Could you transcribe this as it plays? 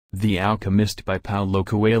The Alchemist by Paulo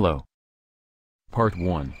Coelho. Part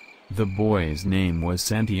 1. The boy's name was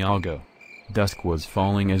Santiago. Dusk was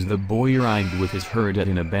falling as the boy arrived with his herd at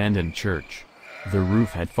an abandoned church. The roof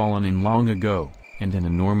had fallen in long ago, and an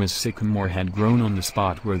enormous sycamore had grown on the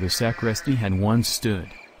spot where the sacristy had once stood.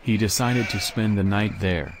 He decided to spend the night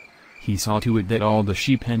there. He saw to it that all the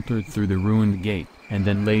sheep entered through the ruined gate, and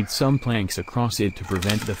then laid some planks across it to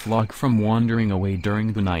prevent the flock from wandering away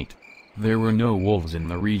during the night. There were no wolves in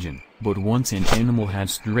the region, but once an animal had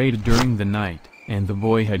strayed during the night, and the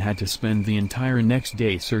boy had had to spend the entire next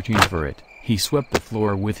day searching for it. He swept the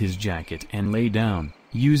floor with his jacket and lay down,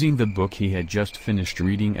 using the book he had just finished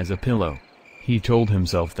reading as a pillow. He told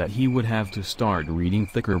himself that he would have to start reading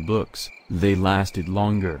thicker books. They lasted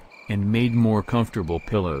longer, and made more comfortable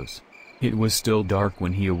pillows. It was still dark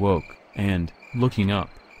when he awoke, and, looking up,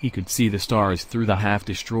 he could see the stars through the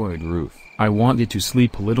half-destroyed roof. I wanted to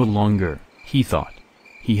sleep a little longer, he thought.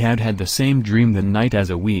 He had had the same dream the night as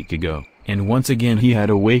a week ago, and once again he had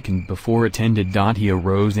awakened before it ended. He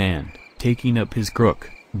arose and, taking up his crook,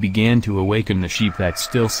 began to awaken the sheep that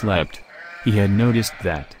still slept. He had noticed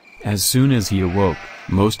that, as soon as he awoke,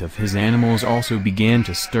 most of his animals also began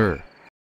to stir.